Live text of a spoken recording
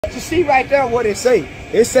But you see right there what it say.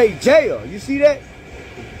 It say jail. You see that?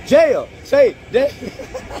 Jail. Say that.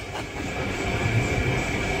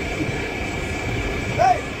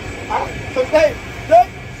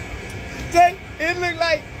 Say, it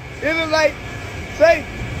look like, say,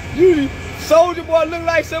 you, Soulja Boy look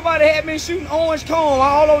like somebody had been shooting orange cone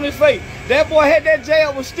all on his face. That boy had that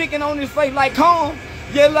jail was sticking on his face like cone.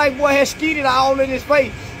 Yeah, like boy had skeeted all in his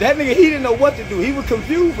face. That nigga, he didn't know what to do. He was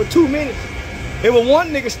confused for 2 minutes. It was one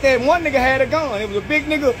nigga standing, one nigga had a gun. It was a big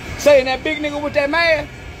nigga saying that big nigga with that mask.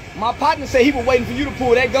 My partner said he was waiting for you to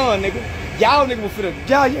pull that gun, nigga. Y'all nigga was finna,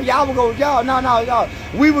 y'all would go, y'all,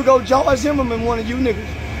 we would go George Zimmerman, one of you niggas.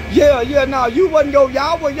 Yeah, you wouldn't go,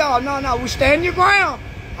 y'all, we stand your ground.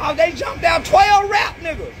 Oh, they jumped out 12 rap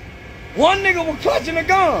niggas. One nigga was clutching a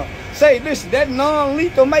gun. Say, listen, that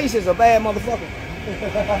non-lethal mace is a bad motherfucker.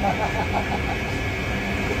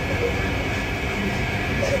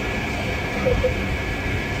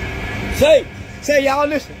 Say, y'all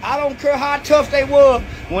listen, I don't care how tough they were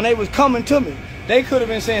when they was coming to me. They could have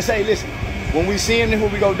been saying, say, listen, when we see him, this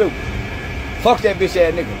what we gonna do. Fuck that bitch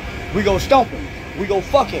ass nigga. We go stomp him. We go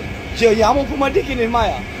fuck him. Yeah, I'm gonna put my dick in his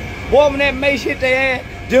mouth. Boy, when that mace hit their ass,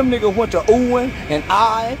 them niggas went to oohing and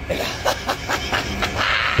eyeing.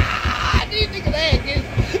 These niggas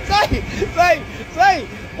say,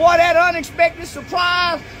 boy, that unexpected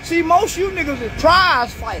surprise. See, most you niggas is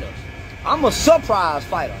prize fighters. I'm a surprise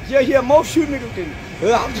fighter. Yeah, most you niggas can.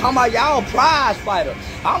 I'm talking about y'all prize fighters.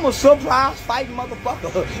 I'm a surprise fighting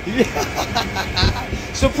motherfucker. Yeah.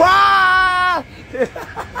 Surprise!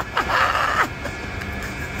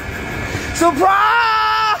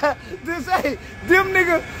 Surprise! To say, them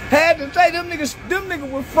niggas had to say, them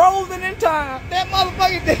niggas were frozen in time. That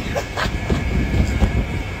motherfucking thing.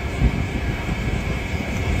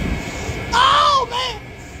 Oh, man!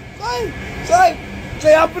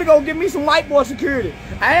 Say, I'm finna go get me some white boy security.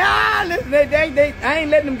 Listen, I ain't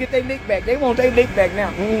letting them get their lick back. They want their lick back now.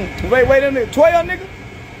 Wait, them niggas. 12 niggas?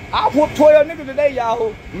 I whooped 12 niggas today,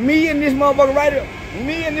 y'all. Me and this motherfucker right here.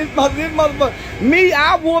 Me and this motherfucker. Me,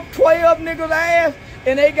 I whooped 12 niggas ass,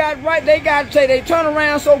 and they got say they turn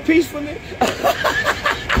around so peacefully.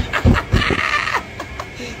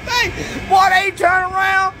 Boy, they turn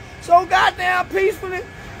around so goddamn peacefully.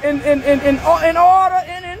 In order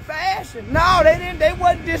and in fashion. No, they didn't. They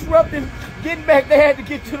wasn't disrupting getting back. They had to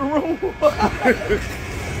get to the room.